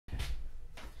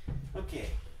Okay.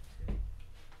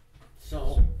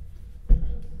 So,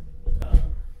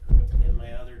 in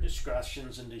my other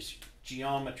discussions and these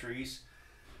geometries,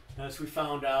 as we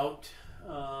found out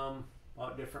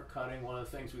about different cutting, one of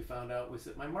the things we found out was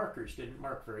that my markers didn't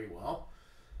mark very well.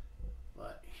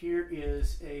 But here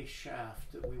is a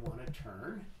shaft that we want to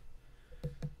turn.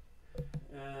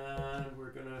 And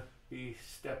we're going to be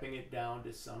stepping it down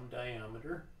to some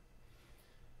diameter.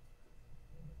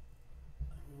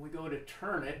 When we go to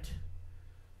turn it,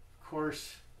 of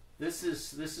course, this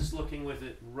is looking with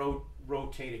it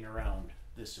rotating around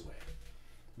this way,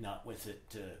 not with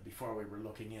it before we were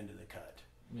looking into the cut.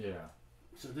 Yeah.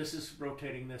 So this is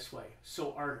rotating this way.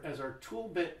 So as our tool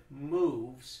bit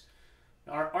moves,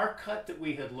 our cut that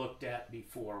we had looked at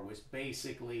before was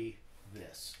basically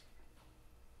this.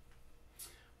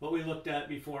 What we looked at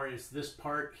before is this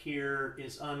part here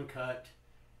is uncut.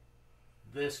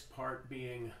 This part,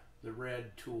 being the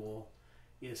red tool,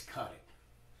 is cutting.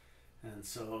 And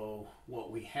so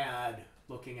what we had,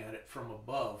 looking at it from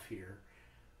above here,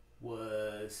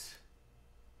 was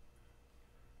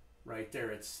right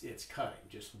there. It's cutting,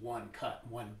 just one cut,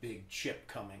 one big chip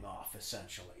coming off,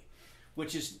 essentially,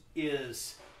 which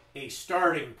is a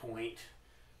starting point.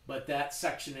 But that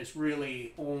section is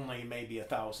really only maybe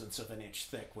 1/1000th of an inch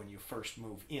thick when you first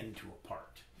move into a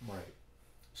part. Right.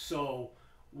 So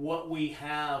what we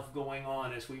have going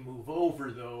on as we move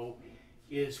over, though,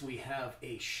 is we have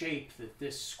a shape that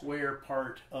this square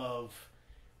part of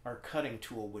our cutting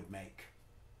tool would make.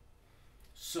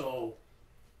 So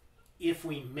if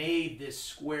we made this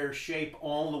square shape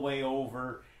all the way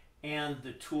over and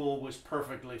the tool was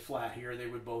perfectly flat here, they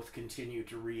would both continue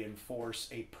to reinforce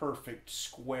a perfect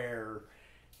square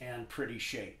and pretty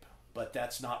shape. But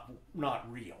that's not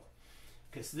real,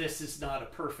 because this is not a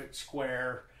perfect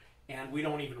square, and we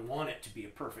don't even want it to be a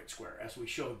perfect square. As we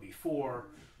showed before,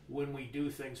 when we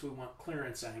do things, we want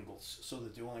clearance angles, so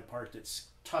that the only part that's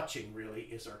touching really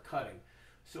is our cutting.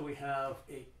 So we have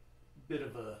a bit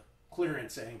of a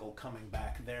clearance angle coming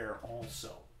back there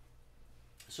also.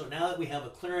 So now that we have a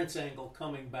clearance angle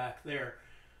coming back there,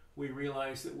 we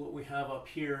realize that what we have up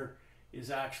here is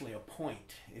actually a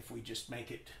point if we just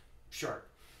make it sharp.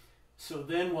 So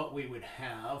then what we would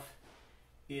have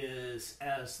is,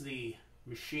 as the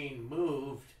machine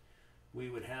moved, we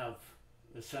would have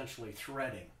essentially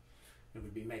threading. It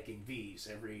would be making V's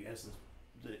as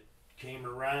the came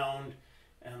around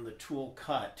and the tool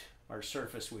cut, our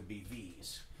surface would be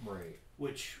V's. Right.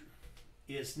 Which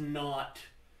is not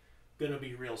going to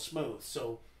be real smooth.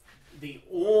 So the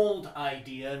old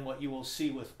idea, and what you will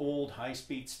see with old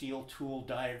high-speed steel tool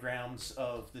diagrams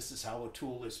of this is how a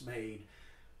tool is made,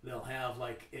 they'll have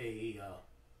like a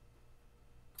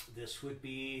this would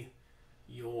be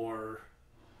the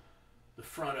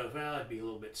front of, it'd be a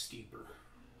little bit steeper,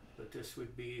 but this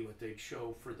would be what they'd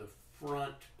show for the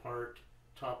front part,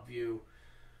 top view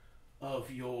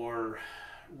of your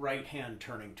right hand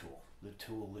turning tool, the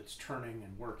tool that's turning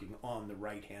and working on the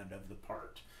right hand of the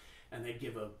part. And they'd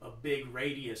give a big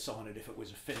radius on it if it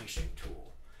was a finishing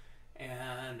tool.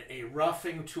 And a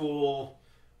roughing tool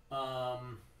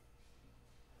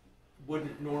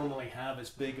wouldn't normally have as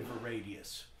big of a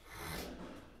radius.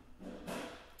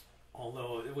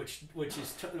 Although, which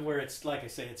is where it's, like I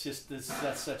say, it's just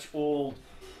that's such old,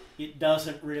 it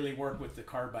doesn't really work with the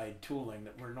carbide tooling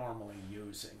that we're normally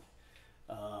using.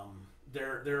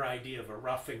 Their idea of a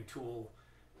roughing tool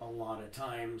a lot of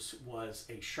times was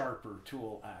a sharper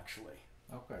tool, actually.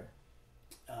 Okay.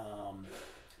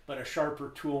 But a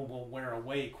sharper tool will wear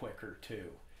away quicker too.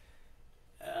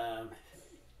 I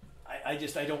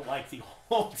don't like the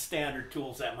old standard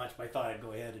tools that much, but I thought I'd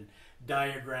go ahead and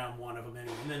diagram one of them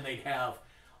anyway. And then they'd have,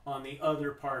 on the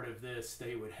other part of this,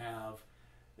 they would have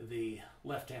the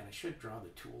left hand. I should draw the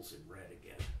tools in red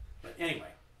again. But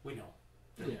anyway, we know.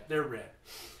 They're red.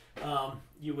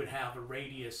 You would have a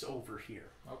radius over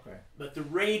here. Okay. But the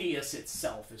radius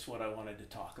itself is what I wanted to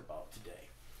talk about today.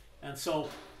 And so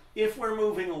if we're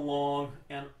moving along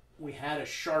and we had a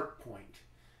sharp point,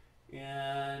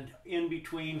 and in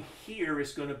between here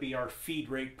is going to be our feed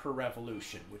rate per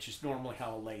revolution, which is normally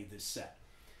how a lathe is set.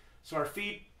 So our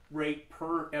feed rate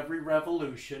per every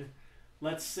revolution,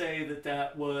 let's say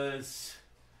that was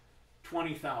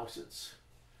 20 thousandths.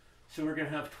 So we're going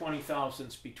to have 20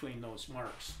 thousandths between those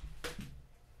marks.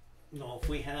 Now, if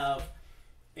we have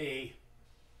a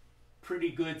pretty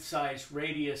good sized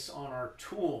radius on our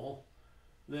tool,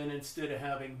 then instead of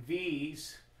having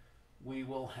V's, we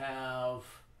will have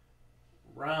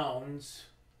rounds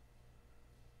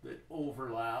that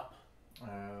overlap.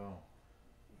 Oh.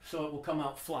 So it will come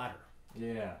out flatter.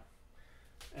 Yeah.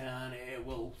 and it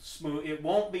will smooth. It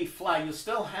won't be flat. You'll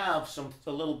still have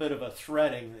a little bit of a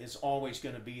threading is always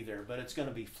going to be there, but it's going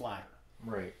to be flatter.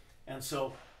 Right. And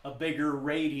so a bigger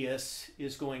radius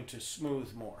is going to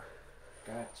smooth more.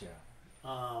 Gotcha.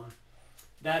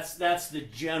 That's the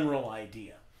general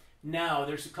idea. Now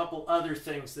there's a couple other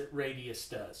things that radius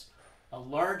does. A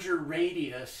larger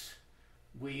radius,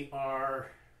 we are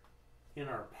in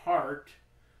our part.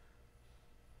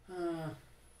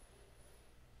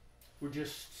 We're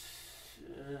just,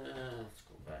 let's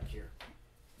go back here.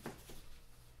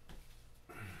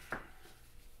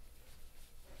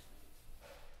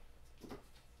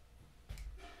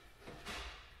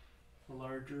 A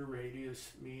larger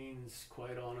radius means,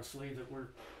 quite honestly, that we're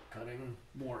cutting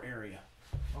more area.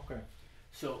 Okay.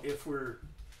 So if we're,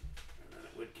 and then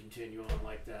it would continue on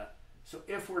like that. So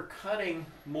if we're cutting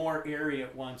more area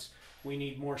at once, we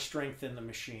need more strength in the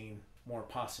machine, more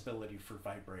possibility for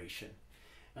vibration.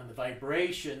 And the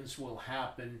vibrations will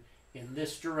happen in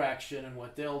this direction, and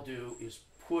what they'll do is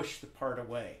push the part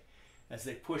away. As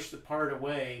they push the part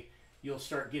away, you'll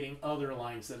start getting other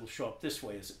lines that'll show up this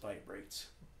way as it vibrates.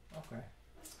 Okay.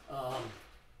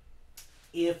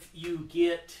 If you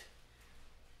get,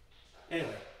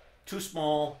 anyway, too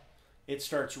small, it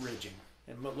starts ridging.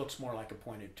 It looks more like a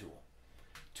pointed tool.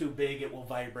 Too big, it will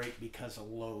vibrate because of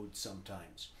load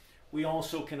sometimes. We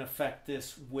also can affect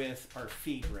this with our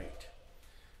feed rate,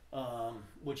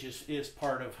 which is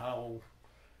part of how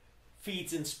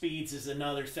feeds and speeds is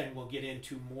another thing we'll get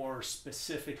into more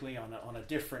specifically on a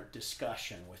different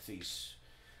discussion with these,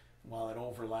 while it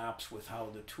overlaps with how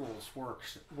the tools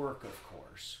work of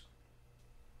course.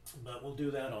 But we'll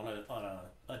do that on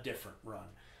a different run.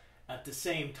 At the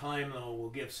same time though, we'll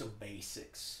give some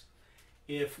basics.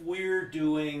 If we're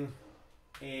doing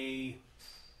a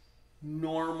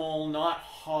normal, not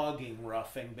hogging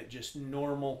roughing, but just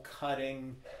normal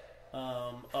cutting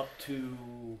up to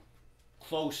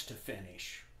close to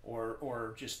finish,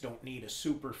 or just don't need a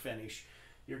super finish,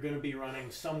 you're going to be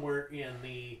running somewhere in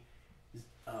the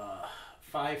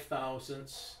 5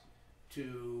 thousandths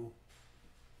to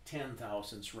 10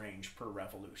 thousandths range per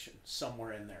revolution,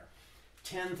 somewhere in there.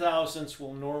 10 thousandths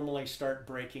will normally start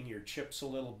breaking your chips a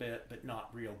little bit, but not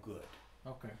real good.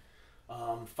 Okay.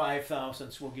 5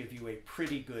 thousandths will give you a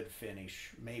pretty good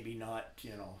finish, maybe not,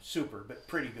 super, but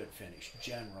pretty good finish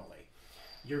generally.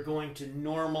 You're going to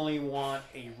normally want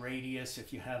a radius,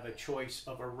 if you have a choice,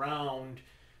 of around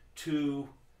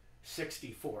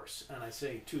 2/64, and I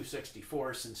say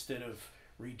 2/64 instead of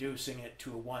reducing it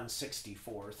to a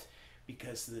 1/64,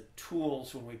 because the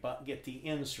tools, when we get the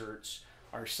inserts,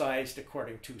 are sized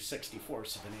according to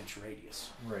 64ths of an inch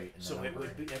radius. Right. So it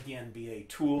would again be a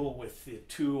tool with the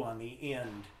 2 on the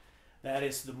end. That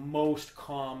is the most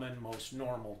common, most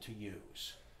normal to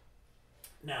use.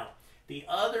 Now, the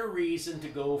other reason to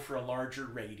go for a larger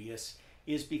radius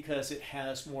is because it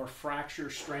has more fracture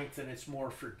strength and it's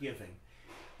more forgiving.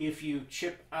 If you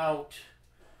chip out,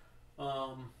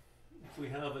 if we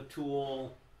have a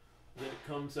tool that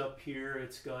comes up here,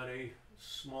 it's got a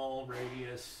small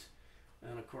radius,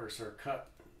 and of course our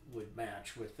cut would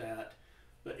match with that.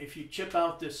 But if you chip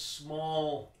out this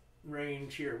small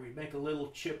range here, we make a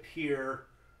little chip here,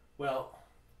 well,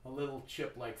 a little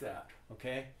chip like that,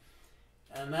 okay?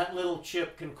 And that little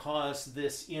chip can cause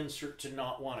this insert to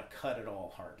not want to cut at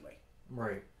all hardly.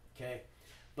 Right. Okay?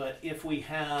 But if we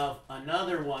have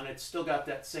another one, it's still got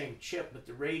that same chip, but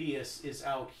the radius is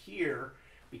out here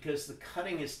because the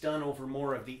cutting is done over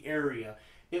more of the area.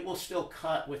 It will still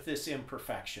cut with this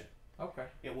imperfection. Okay.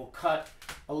 It will cut,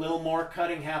 a little more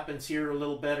cutting happens here, a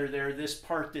little better there. This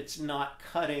part that's not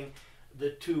cutting,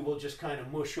 the 2 will just kind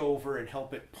of mush over and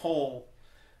help it pull.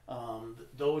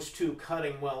 Those 2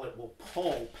 cutting well, it will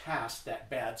pull past that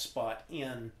bad spot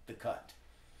in the cut.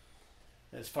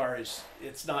 As far as,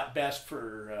 it's not best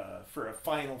for a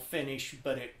final finish,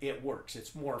 but it works.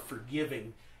 It's more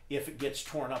forgiving if it gets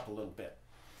torn up a little bit.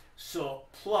 So,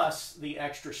 plus the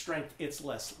extra strength, it's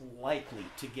less likely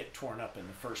to get torn up in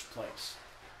the first place.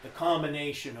 The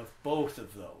combination of both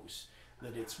of those,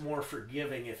 that it's more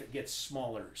forgiving if it gets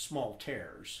small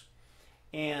tears,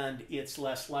 and it's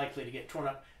less likely to get torn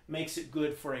up, makes it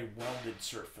good for a welded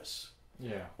surface.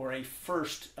 Yeah. Or a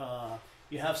first,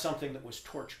 you have something that was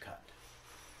torch cut,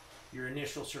 your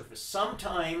initial surface.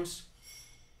 Sometimes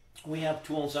we have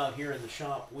tools out here in the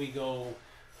shop, we go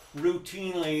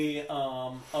routinely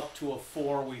up to a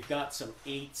 4. We've got some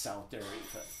 8s out there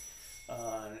even.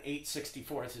 An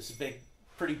 8/64 is a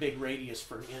pretty big radius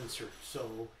for an insert.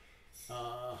 So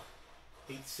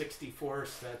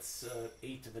 8/64, that's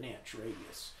 1/8 of an inch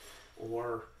radius.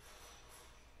 Or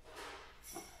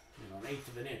You know, an 1/8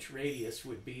 of an inch radius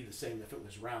would be the same if it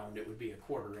was round. It would be a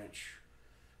quarter inch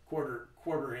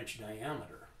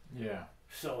diameter. Yeah.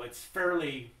 So it's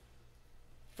fairly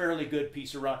good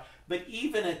piece of rock. But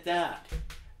even at that,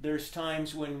 there's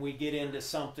times when we get into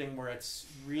something where it's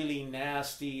really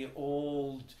nasty,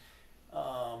 old.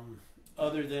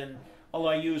 Although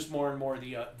I use more and more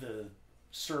the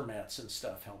Cermets and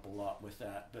stuff help a lot with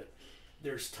that. But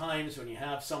there's times when you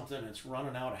have something that's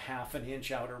running out a 1/2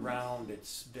 inch out around,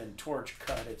 it's been torch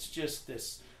cut, it's just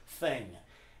this thing.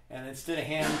 And instead of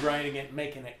hand grinding it and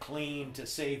making it clean to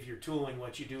save your tooling,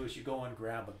 what you do is you go and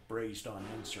grab a brazed on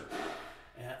insert,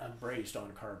 a brazed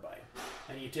on carbide.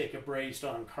 And you take a brazed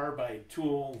on carbide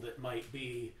tool that might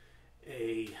be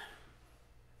a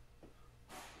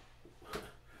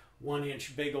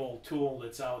 1-inch big old tool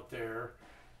that's out there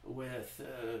with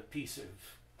a piece of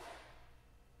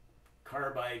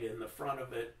carbide in the front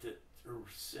of it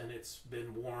and it's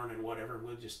been worn and whatever.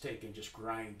 We'll just take and just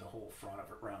grind the whole front of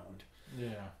it round.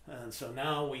 Yeah. And so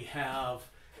now we have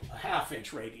a 1/2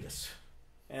 inch radius.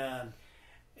 And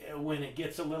when it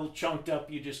gets a little chunked up,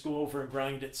 you just go over and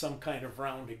grind it some kind of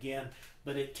round again,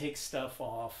 but it takes stuff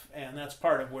off. And that's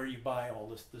part of where you buy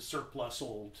all the surplus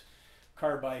old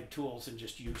carbide tools and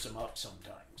just use them up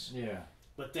sometimes. Yeah.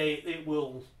 But it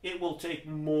will take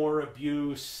more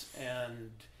abuse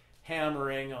and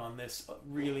hammering on this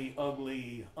really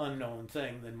ugly unknown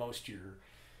thing than most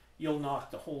you'll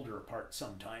knock the holder apart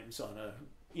sometimes on a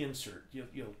insert.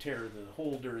 You'll tear the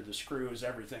holder, the screws,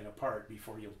 everything apart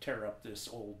before you'll tear up this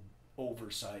old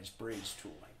oversized braze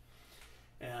tooling.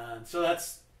 And so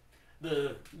that's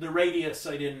the radius.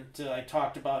 I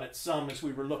talked about it some as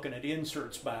we were looking at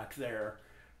inserts back there,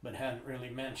 but hadn't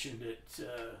really mentioned it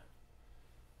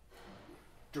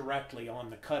directly on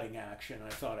the cutting action. I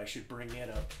thought I should bring it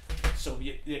up so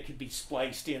it could be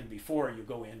spliced in before you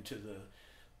go into the,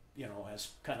 you know,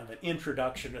 as kind of an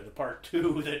introduction to the part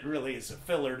 2 that really is a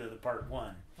filler to the part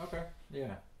 1. Okay.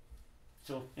 Yeah.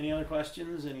 So, any other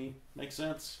questions? Any make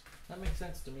sense? That makes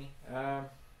sense to me.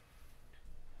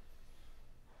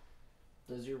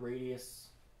 Does your radius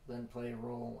then play a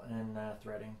role in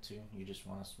threading too? You just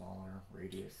want a smaller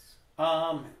radius?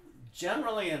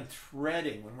 Generally in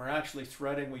threading, when we're actually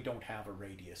threading, we don't have a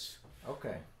radius.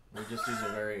 Okay. We just use a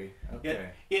very...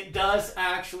 Okay. It does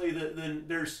actually,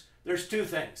 there's two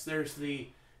things. There's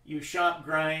you shop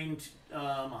grind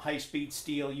a high-speed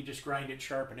steel, you just grind it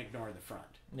sharp and ignore the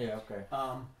front. Yeah, okay.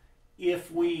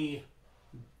 If we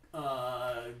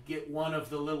get one of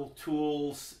the little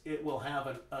tools, it will have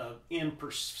an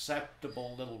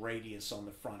imperceptible little radius on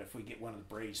the front if we get one of the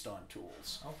brazed on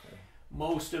tools. Okay.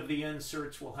 Most of the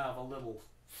inserts will have a little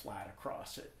flat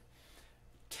across it.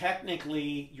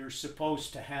 Technically, you're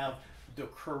supposed to have the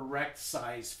correct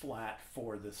size flat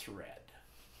for the thread.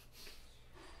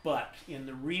 But in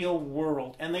the real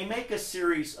world, and they make a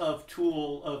series of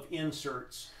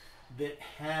inserts that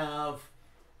have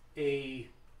a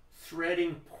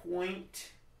threading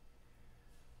point.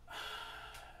 I'm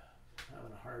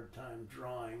having a hard time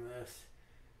drawing this.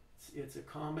 It's a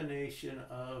combination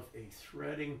of a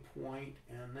threading point,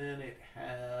 and then it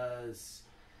has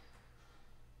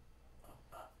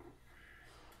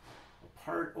a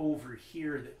part over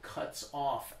here that cuts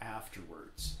off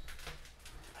afterwards.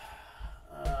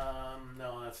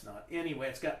 No, that's not. Anyway,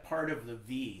 it's got part of the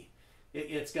V.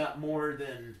 It's got more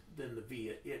than the V.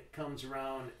 It comes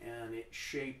around and it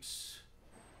shapes.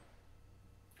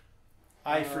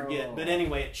 I forget, but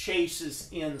anyway, it chases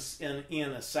in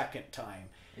a second time.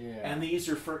 Yeah. And these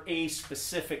are for a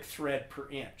specific thread per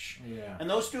inch. Yeah. And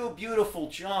those do a beautiful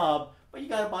job, but you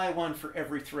got to buy one for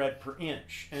every thread per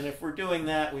inch. And if we're doing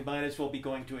that, we might as well be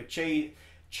going to a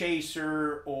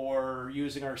chaser or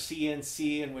using our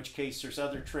CNC, in which case there's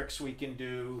other tricks we can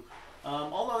do.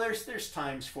 Although there's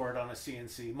times for it on a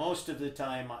CNC. Most of the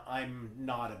time, I'm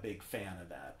not a big fan of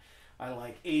that. I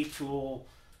like a tool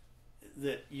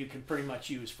that you can pretty much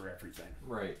use for everything.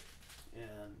 Right.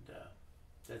 And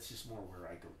that's just more where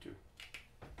I go to.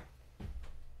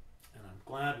 And I'm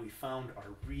glad we found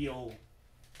our real.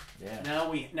 Yeah.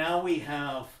 Now we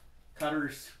have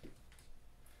cutters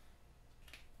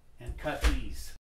and cuttees.